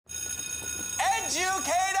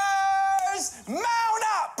Educators, mount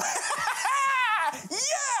up!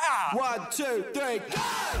 Yeah! 1, 2, 3, go!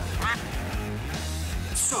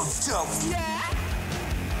 So dope. Yeah!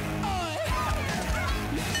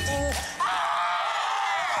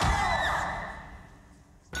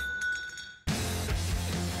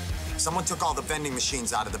 Someone took all the vending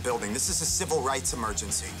machines out of the building. This is a civil rights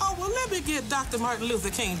emergency. Oh, well, let me get Dr. Martin Luther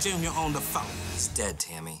King Jr. on the phone. He's dead,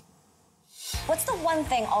 Tammy. What's the one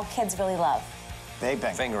thing all kids really love?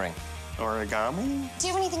 Vaping. Fingering. Origami? Do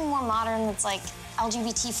you have anything more modern that's, like,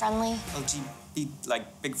 LGBT friendly? LGBT,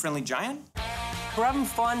 like big friendly giant? We're having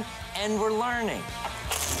fun and we're learning.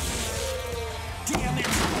 Damn it!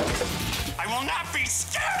 I will not be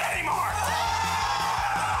scared anymore!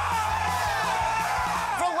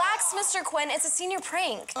 Relax, Mr. Quinn. It's a senior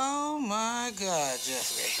prank. Oh, my God,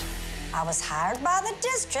 Jeffrey. I was hired by the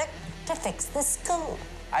district to fix the school.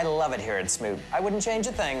 I love it here at Smoot. I wouldn't change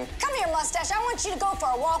a thing. Come here, Mustache. I want you to go for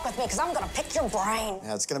a walk with me, because I'm going to pick your brain.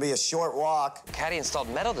 Yeah, it's gonna be a short walk. Caddy installed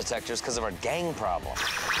metal detectors because of our gang problem.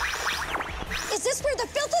 Is this where the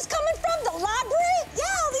filth is coming from? The library? Yeah,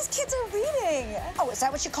 all these kids are reading. Oh, is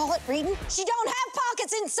that what you call it, reading? She don't have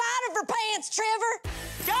pockets inside of her pants, Trevor.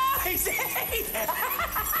 Guys, hey!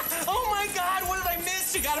 Oh, my God, what did I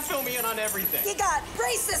miss? You gotta fill me in on everything. You got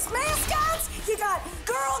racist mascots. You got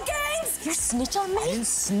girl gangs. You snitch on me? I didn't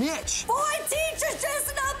snitch. Boy teachers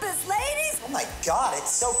dressing up as ladies. Oh my God,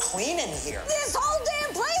 it's so clean in here. This whole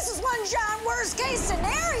damn place is one giant worst-case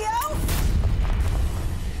scenario.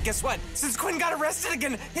 Guess what? Since Quinn got arrested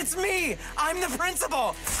again, it's me. I'm the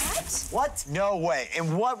principal. What? No way.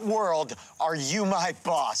 In what world are you my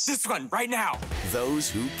boss? This one, right now. Those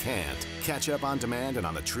who can't. Catch up on demand and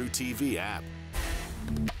on the truTV app.